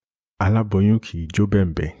Aláboyún kì í jó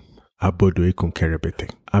bẹ̀m̀bẹ̀, abọ́dọ̀ ikùn kẹ̀rẹ̀bẹ̀tẹ̀.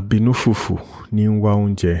 Abinú fùfù ní ń wá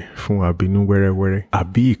oúnjẹ fún abinú wẹ́rẹ́wẹ́rẹ́.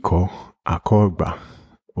 Àbí ìkọ́ àkọ́ ọ̀gbà,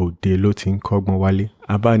 òde ló ti ń kọ́gbọ́n wálé.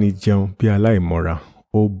 Abánijeun bí aláìmora,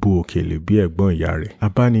 ó bu òkèlè bí ẹ̀gbọ́n ìyá rẹ̀.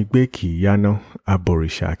 Abánigbé kì í yáná,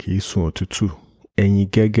 abọ̀rìṣà kì í sun òtútù. Ẹyin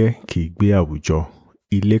gẹ́gẹ́ kì í gbé àwùjọ.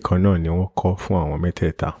 Ilé kan náà ni wọ́n kọ́ fún àwọn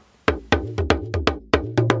mẹ́tẹ̀ẹ̀ta.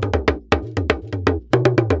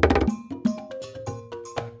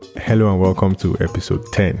 Hello and welcome to episode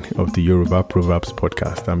 10 of the Yoruba Proverbs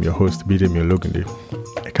podcast. I'm your host, Bidemi Ologunde.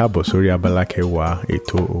 Ẹ káàbọ̀ sórí abala kẹwàá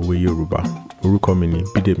ètò òwe Yorùbá. Orúkọ mi ni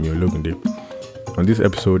Bidemi Ologunde. On this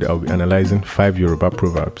episode, I'll be analyzing 5 Yoruba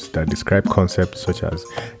proverbs that describe concepts such as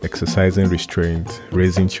exercising restraint,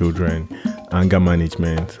 raising children, anger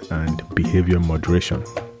management, and behavior moderation.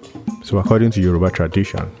 So according to Yoruba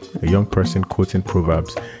tradition, a young person quoting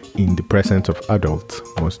proverbs in the presence of adults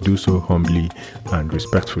must do so humbly and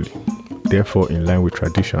respectfully. Therefore, in line with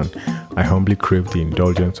tradition, I humbly crave the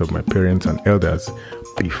indulgence of my parents and elders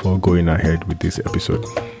before going ahead with this episode.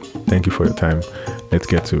 Thank you for your time. Let's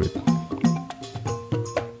get to it.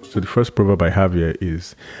 So the first proverb I have here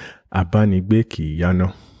is Abánigbe kì í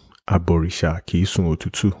yáná, abọ̀rìṣà kì í sun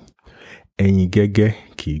òtútù. Ẹyin gẹ́gẹ́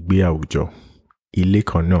kì í gbé àwùjọ. Ilé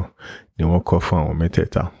kan náà ni wọ́n kọ́ fún àwọn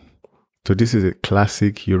mẹ́tẹ̀ẹ̀ta. So this is a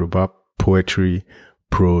classic Yoruba poetry,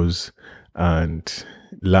 prose, and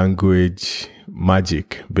language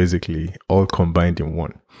magic, basically, all combined in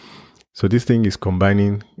one. So this thing is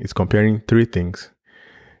comparing 3 things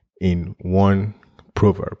in one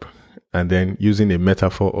proverb, and then using a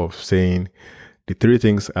metaphor of saying the 3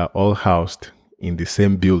 things are all housed in the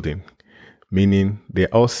same building, meaning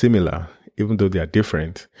they're all similar, even though they are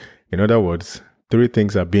different. In other words, 3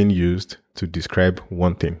 things are being used to describe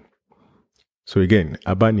one thing. So again,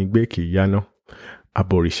 Abánigbe kì í yáná,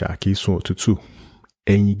 abọ̀rìṣà kì í sun òtútù.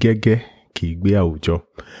 Ẹyin gẹ́gẹ́ kì í gbé àwùjọ.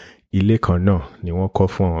 Ilé kan náà ni wọ́n kọ́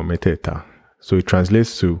fún àwọn mẹ́tẹ̀ẹ̀ta. So it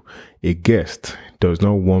translates to, a guest does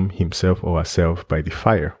not warm himself or herself by the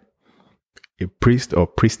fire. A priest or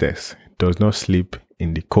priestess does not sleep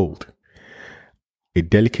in the cold. A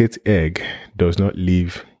delicate egg does not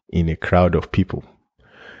live in a crowd of people.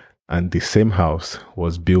 And the same house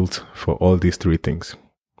was built for all these 3 things.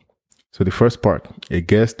 So the first part, a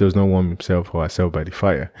guest does not warm himself or herself by the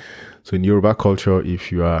fire. So in Yoruba culture,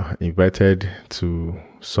 if you are invited to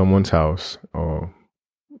someone's house or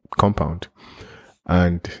compound,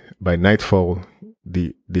 and by nightfall,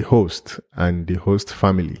 the host and the host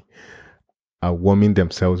family are warming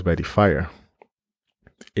themselves by the fire,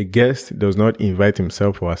 a guest does not invite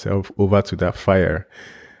himself or herself over to that fire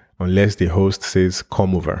unless the host says,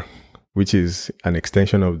 come over, which is an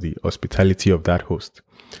extension of the hospitality of that host.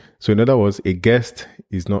 So in other words, a guest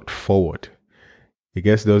is not forward. A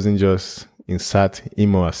guest doesn't just insert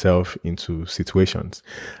him or herself into situations.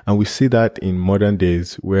 And we see that in modern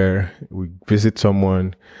days where we visit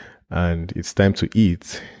someone and it's time to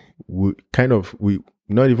eat. We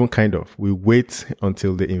wait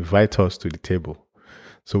until they invite us to the table.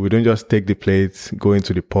 So we don't just take the plates, go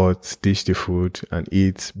into the pot, dish the food, and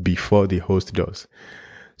eat before the host does.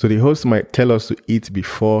 So the host might tell us to eat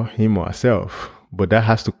before him or herself, but that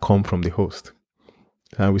has to come from the host.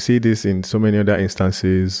 And we see this in so many other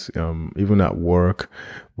instances, even at work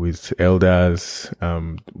with elders,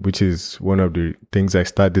 which is one of the things I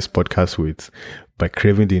start this podcast with, by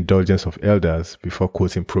craving the indulgence of elders before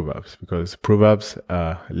quoting proverbs, because proverbs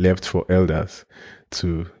are left for elders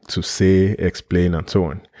to say, explain, and so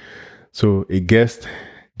on. So a guest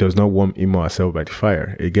does not warm him or herself by the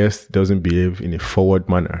fire. A guest doesn't behave in a forward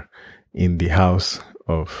manner in the house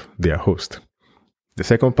of their host. The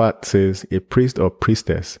second part says, a priest or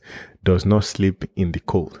priestess does not sleep in the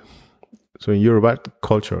cold. So in Yoruba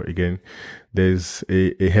culture, again, there's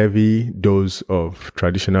a heavy dose of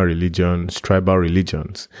traditional religions, tribal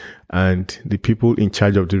religions, and the people in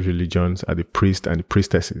charge of these religions are the priests and the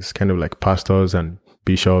priestesses, kind of like pastors and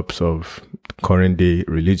bishops of current day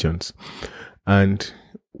religions. And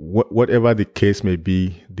whatever the case may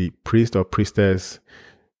be, the priest or priestess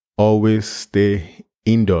always stay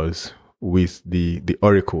indoors with the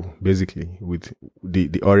oracle, basically, with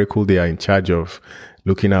the oracle they are in charge of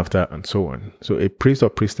looking after and so on. So a priest or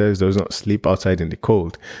priestess does not sleep outside in the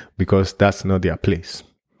cold because that's not their place.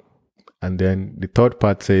 And then the third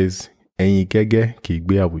part says, Ẹyin gẹ́gẹ́ kì í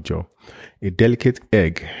gbé àwùjọ. A delicate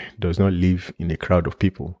egg does not live in a crowd of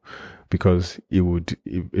people because it would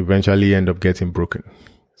eventually end up getting broken.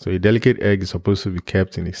 So a delicate egg is supposed to be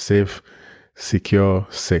kept in a safe, secure,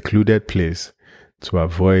 secluded place to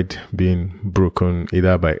avoid being broken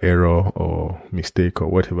either by error or mistake or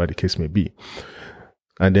whatever the case may be.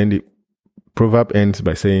 And then the proverb ends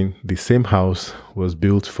by saying the same house was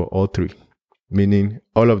built for all three, meaning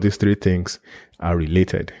all of these three things are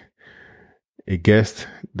related. A guest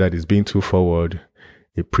that is being too forward,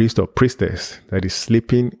 a priest or priestess that is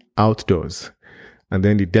sleeping outdoors, and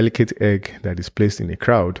then the delicate egg that is placed in a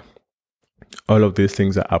crowd. All of these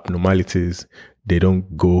things are abnormalities. They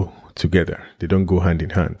don't go together. They don't go hand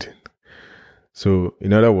in hand. So,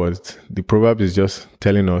 in other words, the proverb is just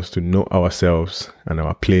telling us to know ourselves and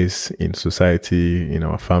our place in society, in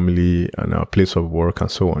our family, and our place of work, and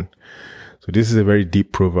so on. So this is a very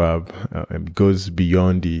deep proverb. It goes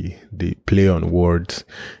beyond the play on words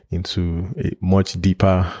into a much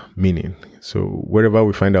deeper meaning. So wherever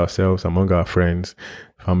we find ourselves among our friends,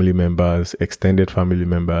 family members, extended family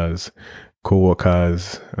members,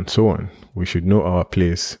 co-workers, and so on, we should know our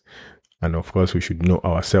place. And of course, we should know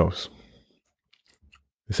ourselves.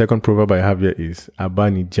 The second proverb I have here is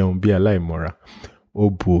Abánijeun bí aláìmora,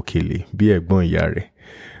 òkèlè bí ègbón.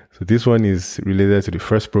 So this one is related to the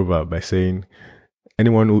first proverb by saying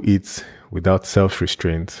anyone who eats without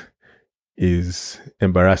self-restraint is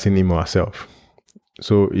embarrassing him or herself.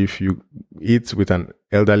 So if you eat with an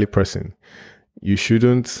elderly person, you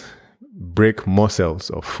shouldn't break morsels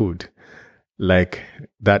of food like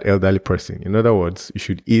that elderly person. In other words, you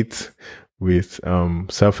should eat with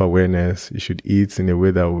self-awareness. You should eat in a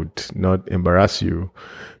way that would not embarrass you.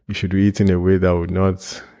 You should eat in a way that would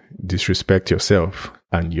not disrespect yourself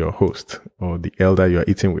and your host or the elder you are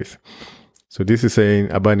eating with. So this is saying,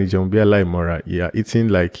 Abánijeun bí aláìmora, you are eating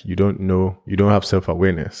like you don't know, you don't have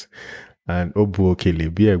self-awareness. And òkèlè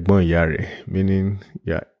bí ègbón, meaning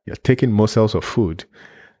you're taking morsels of food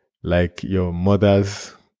like your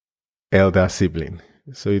mother's elder sibling.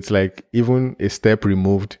 So it's like even a step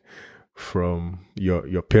removed from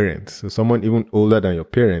your parents. So someone even older than your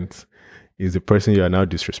parents is the person you are now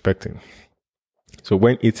disrespecting. So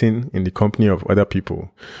when eating in the company of other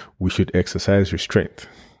people, we should exercise restraint.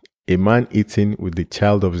 A man eating with the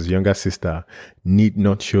child of his younger sister need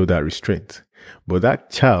not show that restraint. But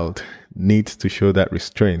that child needs to show that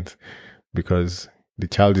restraint because the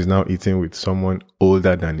child is now eating with someone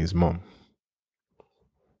older than his mom.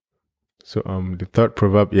 So the third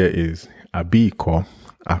proverb here is Abíkọ́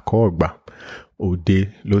akọ́ọ̀gbà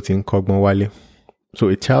òde ló ti ń kọ́gbọ́n wálé. So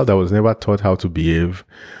a child that was never taught how to behave,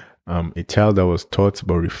 a child that was taught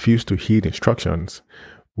but refused to heed instructions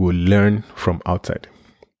will learn from outside.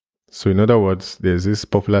 So in other words, there's this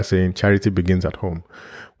popular saying, charity begins at home.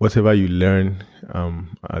 Whatever you learn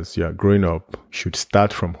as you are growing up should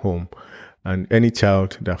start from home. And any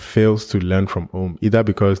child that fails to learn from home, either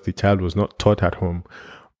because the child was not taught at home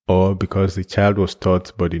or because the child was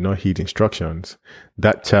taught but did not heed instructions,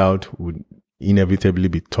 that child would inevitably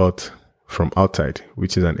be taught from outside,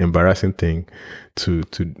 which is an embarrassing thing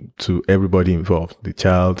to everybody involved, the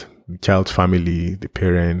child's family, the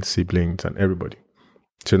parents, siblings, and everybody.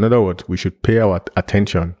 So in other words, we should pay our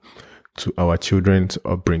attention to our children's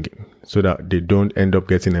upbringing so that they don't end up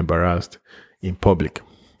getting embarrassed in public.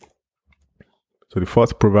 So the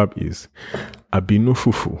fourth proverb is Abinu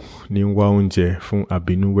fufu ni nwa oúnjẹ fún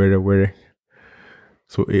abinu wẹ́rẹ́wẹ́rẹ́.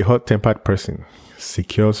 So a hot-tempered person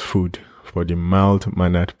secures food for the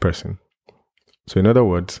mild-mannered person. So in other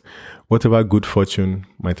words, whatever good fortune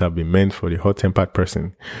might have been meant for the hot-tempered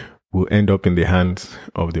person will end up in the hands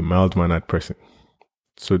of the mild-mannered person.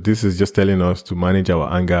 So this is just telling us to manage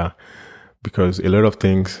our anger because a lot of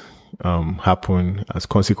things happen as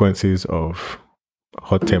consequences of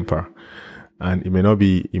hot temper. And it may not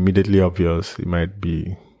be immediately obvious. It might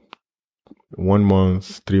be 1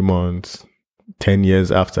 month, 3 months, 10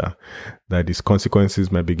 years after that these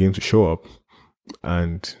consequences might begin to show up.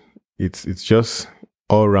 And it's just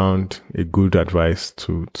all around a good advice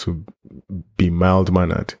to be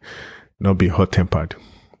mild-mannered, not be hot-tempered.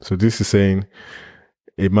 So this is saying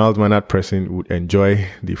a mild-mannered person would enjoy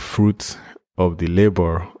the fruits of the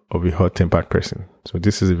labor of a hot-tempered person. So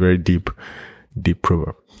this is a very deep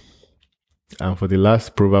proverb. And for the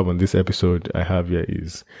last proverb on this episode I have here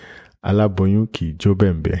is Aláboyún kì í jó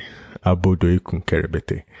bẹ̀m̀bẹ̀, abodo ikùn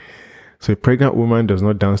kẹ̀rẹ̀bẹ̀tẹ̀. So a pregnant woman does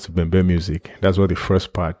not dance to bembe music. That's what the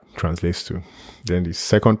first part translates to. Then the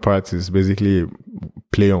second part is basically a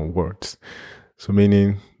play on words. So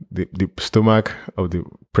meaning the stomach of the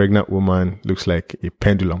pregnant woman looks like a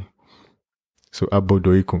pendulum. So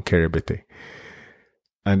abodo ikùn kẹ̀rẹ̀bẹ̀tẹ̀.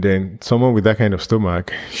 And then someone with that kind of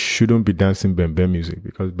stomach shouldn't be dancing bembe music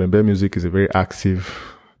because bembe music is a very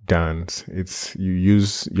active dance. You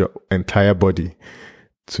use your entire body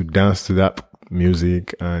to dance to that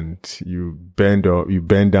music, and you bend up, you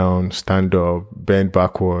bend down, stand up, bend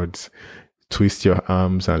backwards, twist your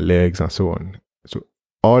arms and legs and so on. So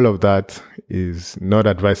All of that is not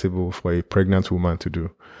advisable for a pregnant woman to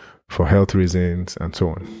do for health reasons and so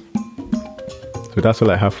on. So that's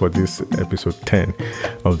all I have for this episode 10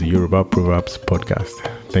 of the Yoruba Proverbs podcast.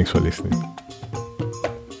 Thanks for listening.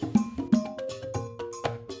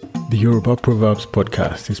 The Yoruba Proverbs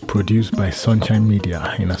podcast is produced by Sunshine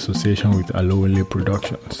Media in association with Alowole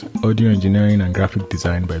Productions. Audio engineering and graphic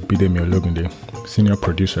design by Bidemi Ologunde. Senior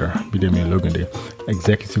producer Bidemi Ologunde.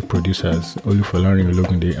 Executive producers Olufolarin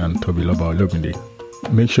Ologunde and Tobiloba Ologunde.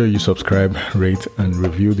 Make sure you subscribe, rate, and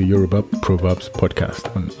review the Yoruba Proverbs podcast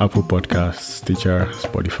on Apple Podcasts, Stitcher,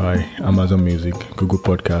 Spotify, Amazon Music, Google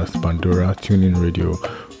Podcasts, Pandora, TuneIn Radio,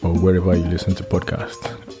 or wherever you listen to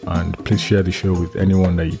podcasts. And please share the show with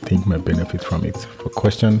anyone that you think might benefit from it. For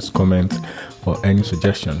questions, comments, or any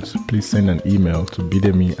suggestions, please send an email to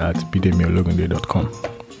bidemi@bidemiologunde.com.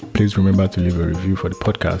 Please remember to leave a review for the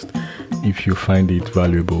podcast if you find it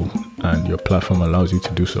valuable and your platform allows you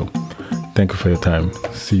to do so. Thank you for your time.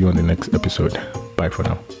 See you on the next episode. Bye for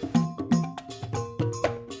now.